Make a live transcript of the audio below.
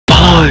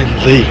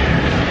finally,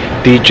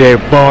 DJ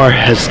Barr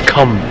has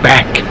come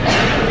back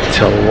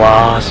to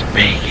Las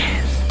Vegas.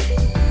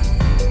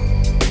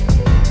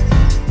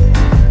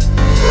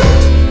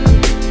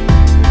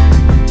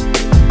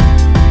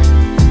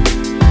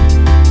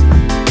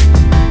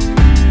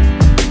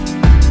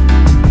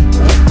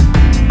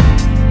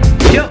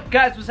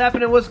 Guys, what's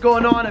happening? What's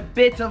going on? A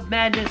bit of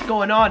madness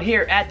going on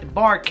here at the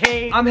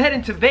Barcade. I'm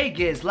heading to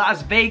Vegas,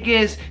 Las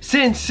Vegas,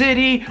 Sin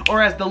City,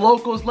 or as the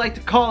locals like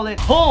to call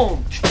it,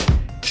 home.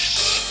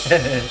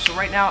 So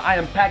right now I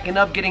am packing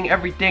up, getting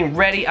everything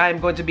ready. I am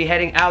going to be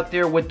heading out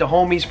there with the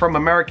homies from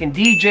American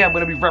DJ. I'm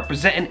going to be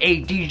representing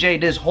a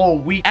DJ this whole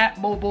week at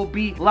Mobile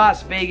Beat,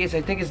 Las Vegas.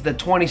 I think it's the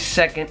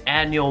 22nd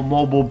annual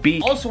Mobile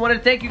Beat. Also want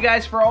to thank you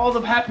guys for all the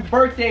happy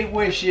birthday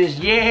wishes.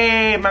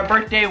 Yay! My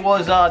birthday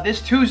was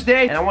this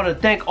Tuesday, and I want to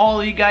thank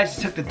all of you guys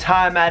who took the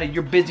time out of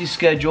your busy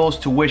schedules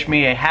to wish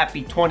me a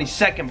happy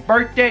 22nd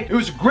birthday. It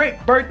was a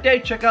great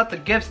birthday. Check out the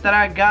gifts that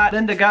I got.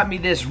 Linda got me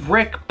this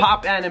Rick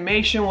pop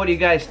animation. What do you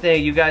guys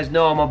think? You guys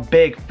know I'm a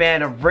big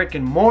fan of Rick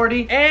and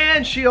Morty.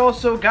 And she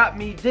also got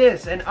me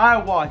this, an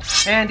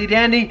iWatch. Handy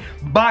dandy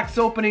box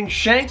opening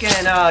shank,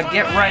 and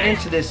get right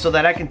into this so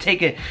that I can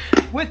take it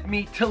with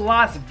me to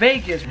Las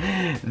Vegas.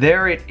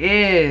 There it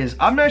is.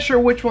 I'm not sure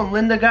which one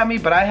Linda got me,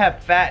 but I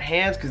have fat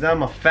hands because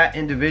I'm a fat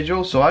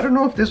individual, so I don't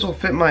know if this will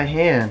fit my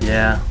hand.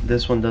 Yeah,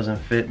 this one doesn't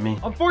fit me.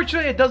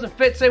 Unfortunately, it doesn't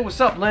fit. Say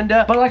what's up,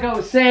 Linda. But like I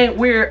was saying,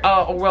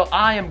 well,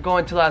 I am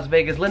going to Las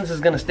Vegas.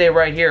 Linda's gonna stay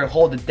right here and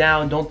hold it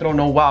down. Don't throw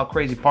no wild,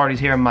 crazy parties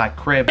here in my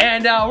crib.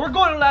 And we're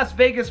going to Las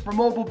Vegas for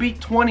Mobile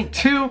Beat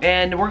 22,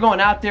 and we're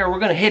going out there. We're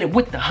gonna hit it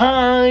with the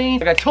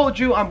hind. Like I told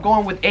you, I'm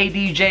going with a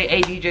DJ.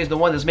 A DJ is the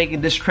one that's making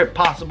this trip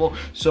possible.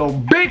 So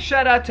big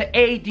shout out to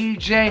a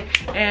DJ.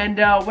 And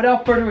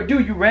without further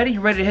ado, you ready? You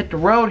ready to hit the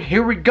road?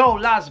 Here we go,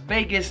 Las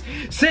Vegas,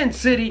 Sin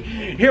City.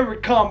 Here we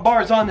come.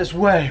 Bar's on this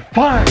way.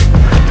 Fire!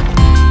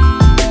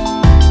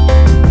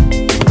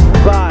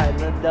 Bye,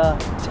 Linda.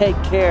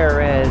 Take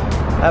care and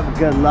have a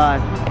good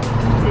life.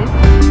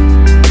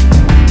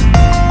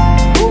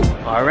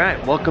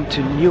 Alright, welcome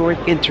to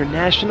Newark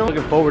International.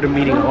 Looking forward to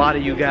meeting a lot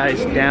of you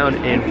guys down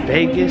in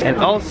Vegas. And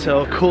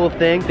also, cool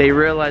thing, they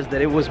realized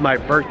that it was my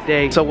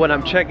birthday. So when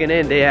I'm checking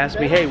in, they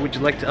asked me, hey, would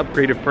you like to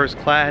upgrade to first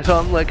class? So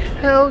I'm like,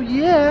 hell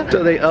yeah.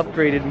 So they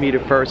upgraded me to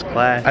first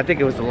class. I think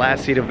it was the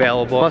last seat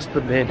available. Must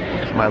have been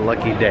my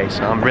lucky day.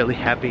 So I'm really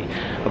happy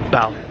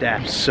about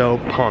that. I'm so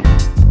pumped.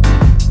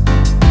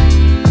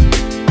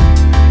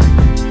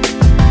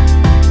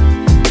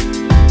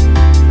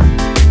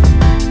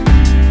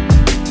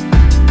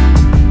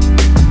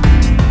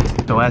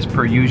 So as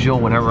per usual,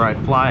 whenever I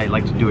fly, I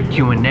like to do a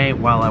Q&A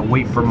while I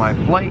wait for my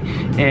flight.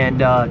 And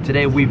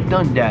today we've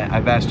done that.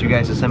 I've asked you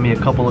guys to send me a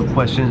couple of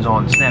questions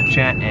on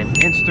Snapchat and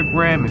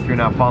Instagram. If you're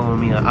not following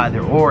me on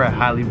either or, I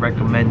highly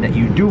recommend that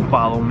you do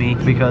follow me,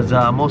 because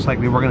most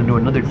likely we're going to do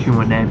another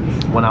Q&A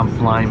when I'm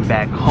flying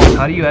back home.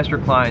 How do you ask your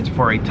clients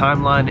for a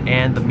timeline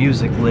and the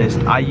music list?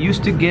 I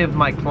used to give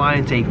my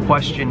clients a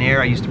questionnaire.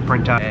 I used to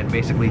print out and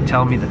basically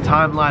tell me the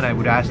timeline. I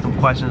would ask them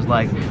questions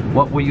like,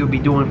 what will you be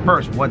doing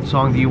first? What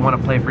song do you want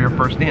to play for your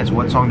first dance?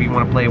 What song do you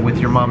want to play with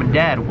your mom and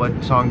dad?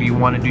 What song do you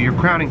want to do your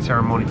crowning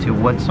ceremony to?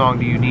 What song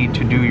do you need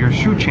to do your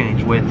shoe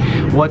change with?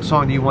 What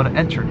song do you want to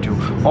enter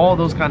to? All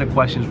those kind of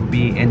questions would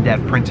be in that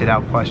printed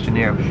out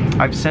questionnaire.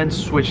 I've since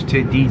switched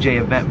to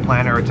DJ Event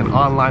Planner. It's an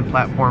online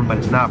platform, but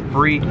it's not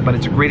free, but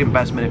it's a great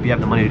investment if you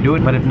have the money to do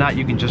it. But if not,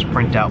 you can just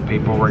print out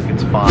paperwork.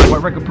 It's fine.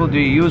 What record pool do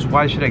you use?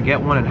 Why should I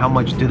get one? And how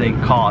much do they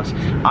cost?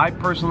 I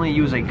personally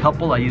use a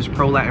couple. I use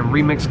Pro Latin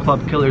Remix,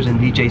 Club Killers, and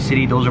DJ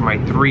City. Those are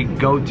my three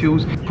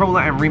go-tos. Pro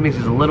Latin Remix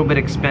is a little bit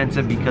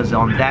expensive because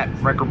on that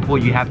record pool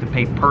you have to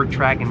pay per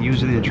track, and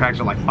usually the tracks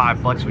are like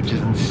 $5, which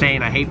is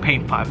insane. I hate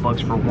paying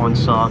 $5 for one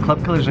song.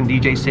 Club Killers and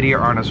DJ City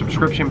are on a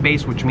subscription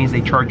base, which means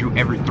they charge you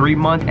every 3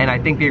 months, and I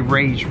think they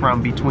range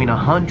from between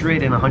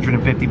 $100 and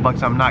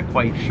 $150. I'm not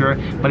quite sure,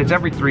 but it's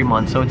every 3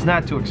 months, so it's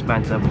not too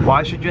expensive.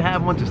 Why should you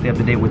have one? To stay up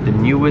to date with the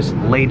newest,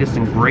 latest,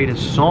 and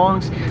greatest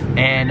songs.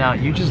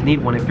 And you just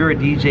need one. If you're a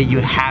DJ, you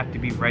have to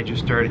be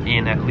registered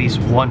in at least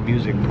one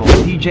music pool.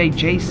 DJ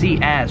JC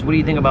asks, what do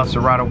you think about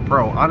Serato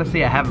Pro?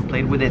 Honestly, I haven't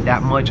played with it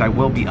that much. I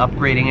will be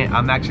upgrading it.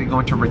 I'm actually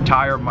going to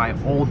retire my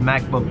old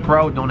MacBook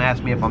Pro. Don't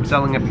ask me if I'm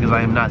selling it, because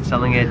I am not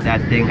selling it.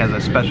 That thing has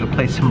a special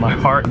place in my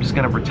heart. I'm just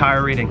going to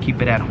retire it and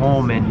keep it at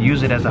home and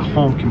use it as a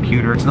home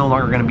computer. It's no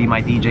longer going to be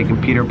my DJ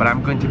computer, but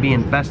I'm going to be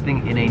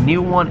investing in a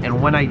new one,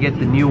 and when I get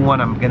the new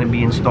one, I'm going to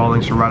be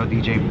installing Serato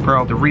DJ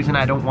Pro. The reason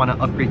I don't want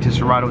to upgrade to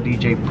Serato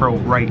DJ Pro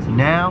right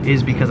now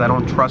is because I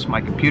don't trust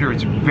my computer.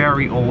 It's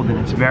very old and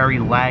it's very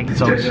laggy,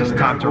 so it's just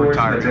time to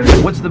retire.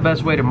 What's the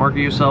best way to market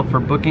yourself yourself for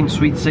booking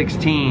Sweet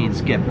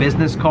 16s. Get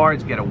business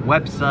cards, get a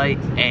website,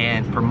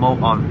 and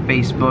promote on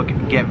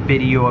Facebook. Get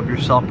video of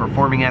yourself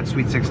performing at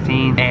Sweet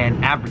 16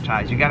 and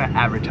advertise. You gotta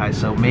advertise.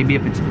 So maybe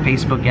if it's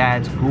Facebook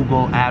ads,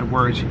 Google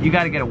AdWords, you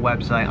gotta get a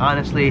website.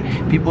 Honestly,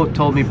 people have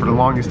told me for the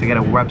longest to get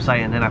a website,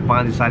 and then I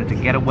finally decided to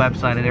get a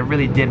website, and it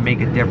really did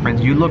make a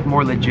difference. You look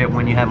more legit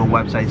when you have a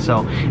website.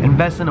 So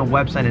invest in a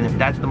website, and if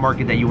that's the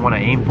market that you want to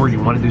aim for,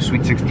 you want to do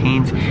Sweet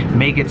 16s,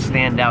 make it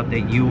stand out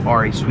that you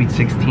are a Sweet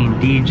 16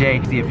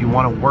 DJ. If you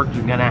want to work,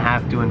 you're gonna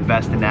have to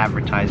invest in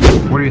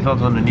advertising. What are your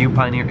thoughts on the new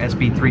Pioneer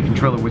SB3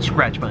 controller with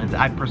scratch buttons?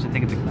 I personally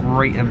think it's a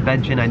great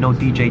invention. I know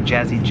DJ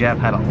Jazzy Jeff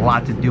had a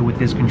lot to do with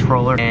this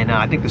controller, and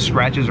I think the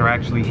scratches are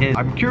actually his.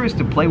 I'm curious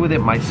to play with it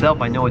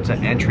myself. I know it's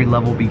an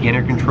entry-level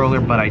beginner controller,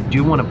 but I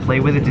do want to play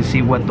with it to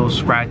see what those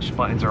scratch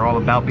buttons are all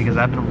about, because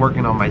I've been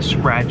working on my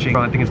scratching.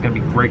 I think it's gonna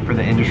be great for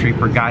the industry,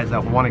 for guys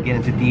that want to get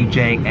into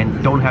DJing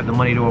and don't have the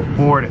money to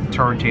afford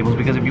turntables,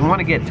 because if you want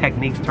to get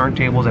Techniques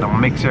turntables and a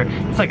mixer,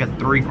 it's like a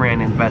 $3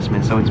 grand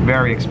investment, so it's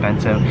very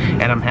expensive.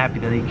 And I'm happy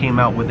that they came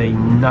out with a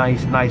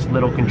nice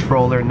little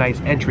controller, nice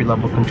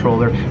entry-level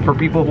controller for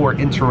people who are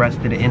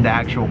interested in the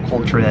actual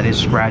culture that is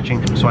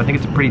scratching. So I think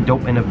it's a pretty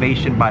dope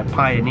innovation by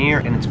Pioneer,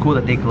 and it's cool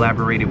that they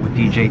collaborated with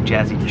DJ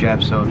Jazzy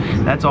Jeff, so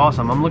that's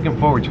awesome. I'm looking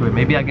forward to it.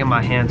 Maybe I get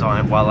my hands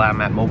on it while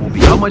I'm at Mobile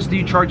Beat. How much do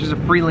you charge as a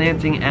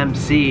freelancing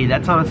MC?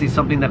 That's honestly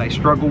something that I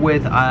struggle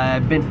with.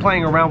 I've been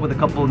playing around with a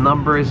couple of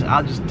numbers.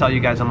 I'll just tell you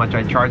guys how much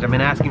I charge. I've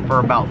been asking for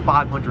about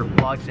 500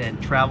 bucks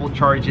and travel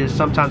charges.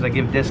 Sometimes I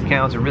give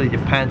discounts, it really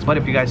depends. But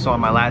if you guys saw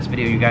in my last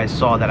video, you guys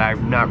saw that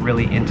I'm not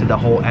really into the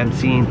whole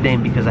MCing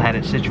thing, because I had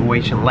a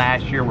situation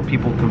last year where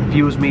people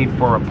confused me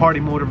for a party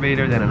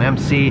motivator than an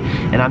MC,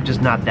 and I'm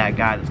just not that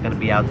guy that's gonna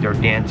be out there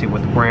dancing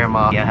with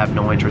grandma. Yeah, I have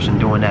no interest in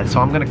doing that. So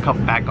I'm gonna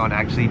cut back on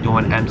actually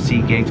doing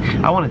MC gigs.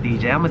 I want to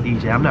DJ, I'm a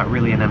DJ, I'm not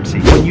really an MC.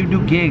 When you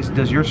do gigs,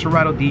 does your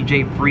Serato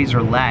DJ freeze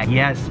or lag?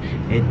 Yes,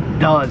 it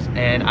does,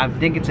 and I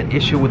think it's an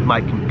issue with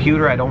my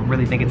computer. I don't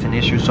really think it's an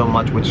issue so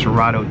much with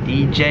Serato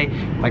DJ.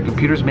 My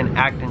computer's been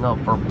acting up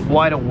for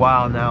quite a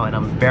while now, and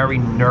I'm very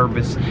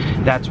nervous.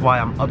 That's why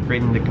I'm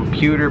upgrading the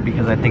computer,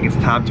 because I think it's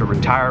time to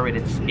retire it.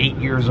 It's 8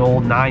 years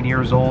old, 9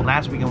 years old.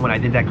 Last weekend when I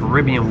did that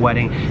Caribbean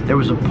wedding, there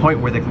was a point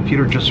where the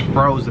computer just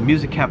froze. The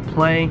music kept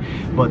playing,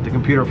 but the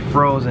computer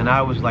froze, and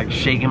I was like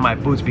shaking my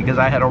boots because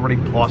I had already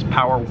lost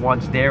power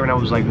once there, and I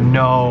was like,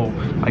 no,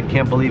 I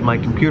can't believe my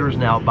computer's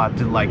now about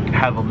to like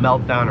have a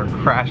meltdown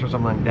or crash or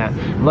something like that.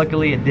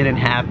 Luckily it didn't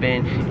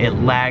happen. It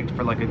lagged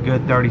for like a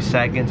good 30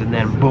 seconds, and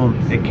then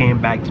boom, it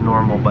came back to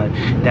normal, but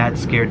that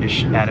scared the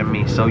shit out of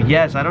me. So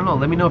yes, I don't know,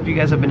 let me know if you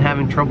guys have been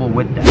having trouble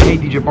with that. Hey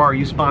DJ Barr, are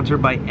you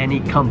sponsored by any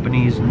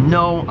companies?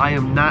 No, I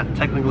am not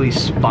technically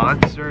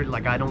sponsored.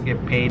 Like, I don't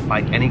get paid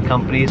by any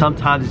company.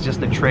 Sometimes it's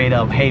just a trade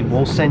of, hey,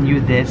 we'll send you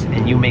this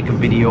and you make a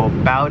video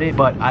about it,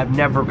 but I've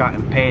never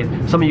gotten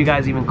paid. Some of you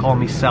guys even call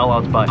me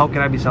sellouts, but how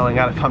can I be selling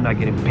out if I'm not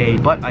getting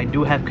paid? But I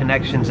do have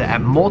connections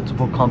at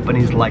multiple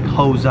companies like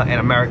Hosa and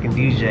American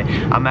DJ.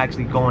 I'm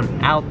actually going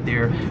out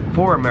there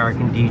for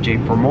American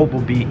DJ for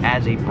Mobile Beat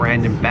as a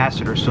brand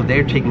ambassador, so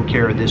they're taking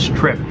care of this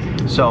trip.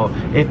 So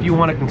if you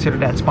want to consider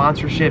that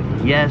sponsorship,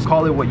 yes,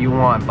 call it what you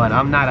want, but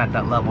I'm not at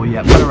that level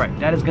yet. But alright,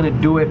 that is gonna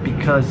do it,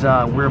 because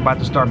we're about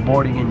to start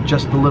boarding in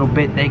just a little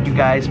bit. Thank you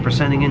guys for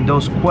sending in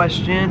those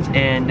questions,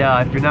 and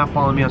if you're not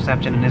following me on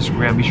Snapchat and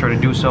Instagram, be sure to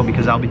do so,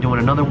 because I'll be doing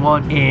another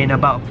one in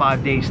about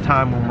 5 days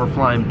time when we're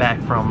flying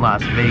back from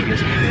Las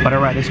Vegas. But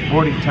alright, it's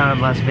boarding time,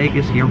 Las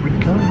Vegas, here we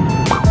come.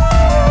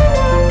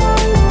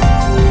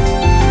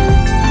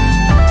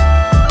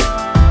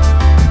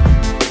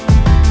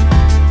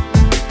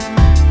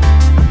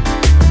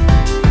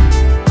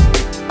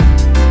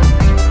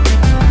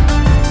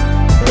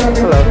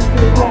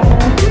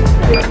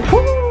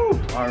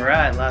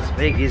 Las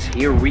Vegas,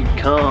 here we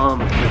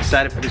come. I'm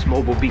excited for this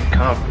Mobile Beat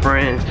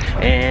conference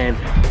and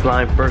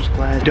flying first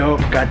class.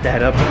 Dope, got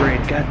that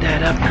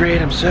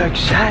upgrade, I'm so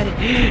excited.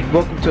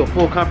 Welcome to a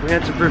full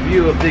comprehensive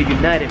review of the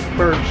United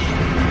First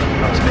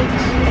Las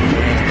Vegas.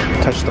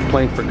 Yeah. Touch the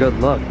plane for good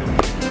luck.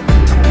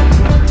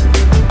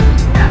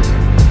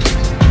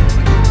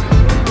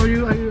 Are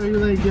you like,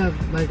 you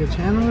have like a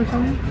channel or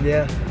something?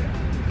 Yeah.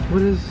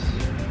 What is,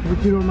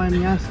 if you don't mind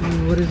me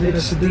asking, what is it?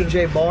 It's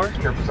DJ Barr.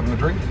 Here for something to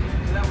drink?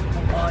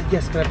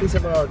 Yes, can I please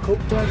have a Coke?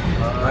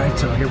 Alright,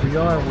 so here we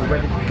are, we're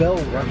ready to go,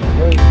 rock and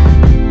roll.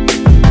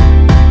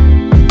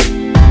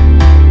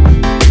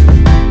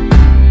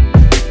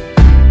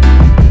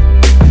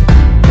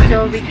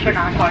 Still return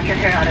on departure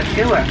here out of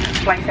Newark.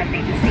 Flight 70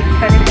 to seat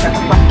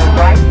 37 from the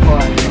right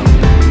foot.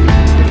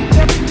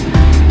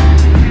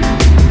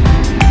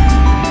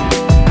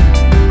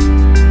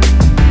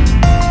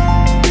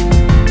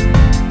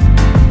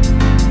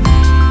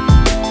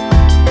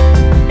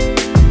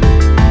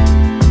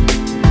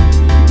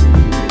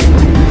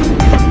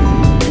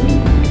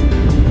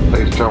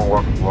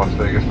 Welcome to Las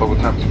Vegas. Local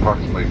time is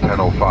approximately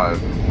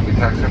 10:05. We'll be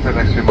taxiing for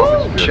the next few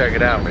moments. Check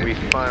it out, we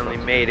finally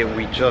made it.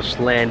 We just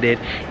landed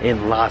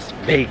in Las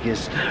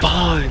Vegas.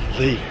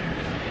 Finally,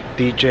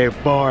 DJ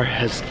Barr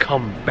has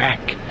come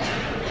back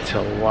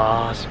to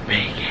Las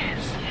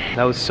Vegas.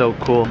 That was so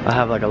cool. I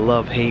have like a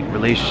love-hate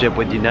relationship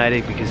with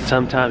United because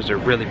sometimes they're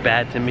really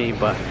bad to me,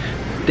 but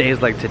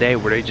days like today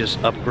where they just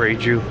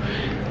upgrade you,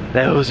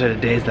 those are the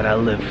days that I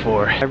live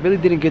for. I really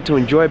didn't get to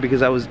enjoy it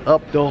because I was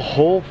up the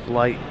whole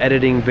flight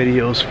editing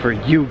videos for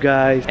you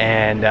guys,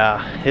 and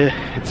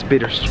it's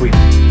bittersweet.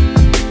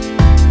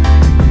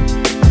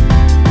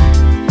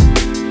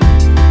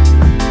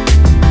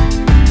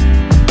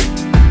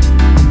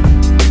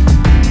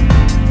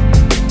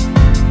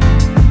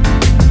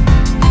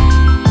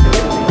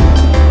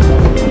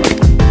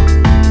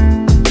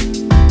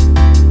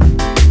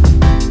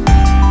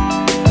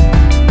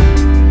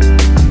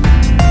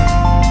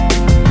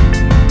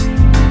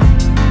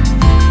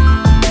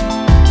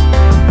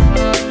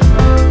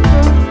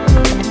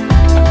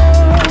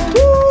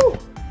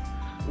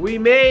 We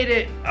made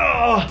it.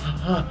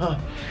 Oh.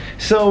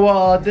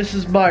 So this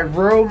is my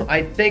room.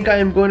 I think I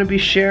am going to be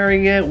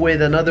sharing it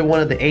with another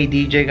one of the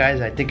ADJ guys.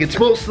 I think it's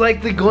most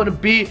likely going to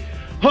be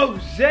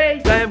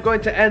Jose. I am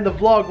going to end the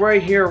vlog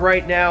right here,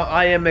 right now.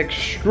 I am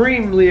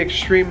extremely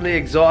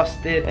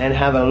exhausted and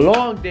have a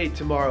long day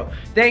tomorrow.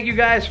 Thank you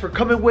guys for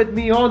coming with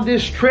me on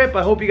this trip.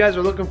 I hope you guys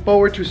are looking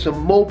forward to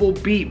some mobile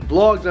beat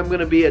vlogs. I'm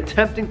gonna be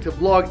attempting to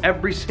vlog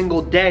every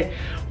single day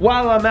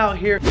while I'm out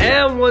here.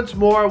 And once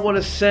more, I want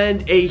to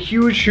send a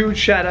huge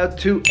shout out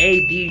to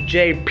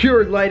ADJ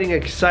Pure Lighting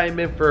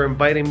Excitement for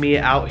inviting me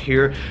out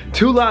here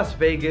to Las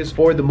Vegas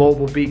for the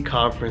Mobile Beat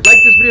Conference. Like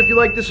this video if you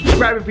like this,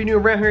 subscribe if you're new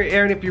around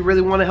here, and if you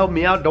really want to help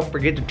me out, don't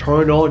forget to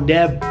turn on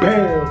that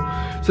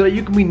bell so that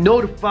you can be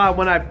notified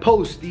when I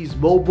post these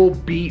Mobile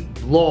Beat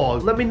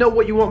vlogs. Let me know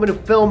what you want me to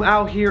film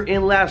out here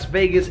in Las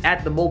Vegas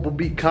at the Mobile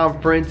Beat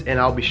Conference, and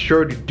I'll be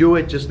sure to do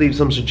it. Just leave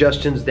some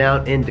suggestions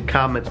down in the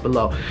comments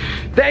below.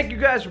 Thank you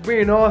guys for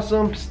being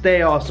awesome.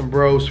 Stay awesome,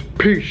 bros.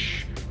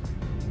 Peace.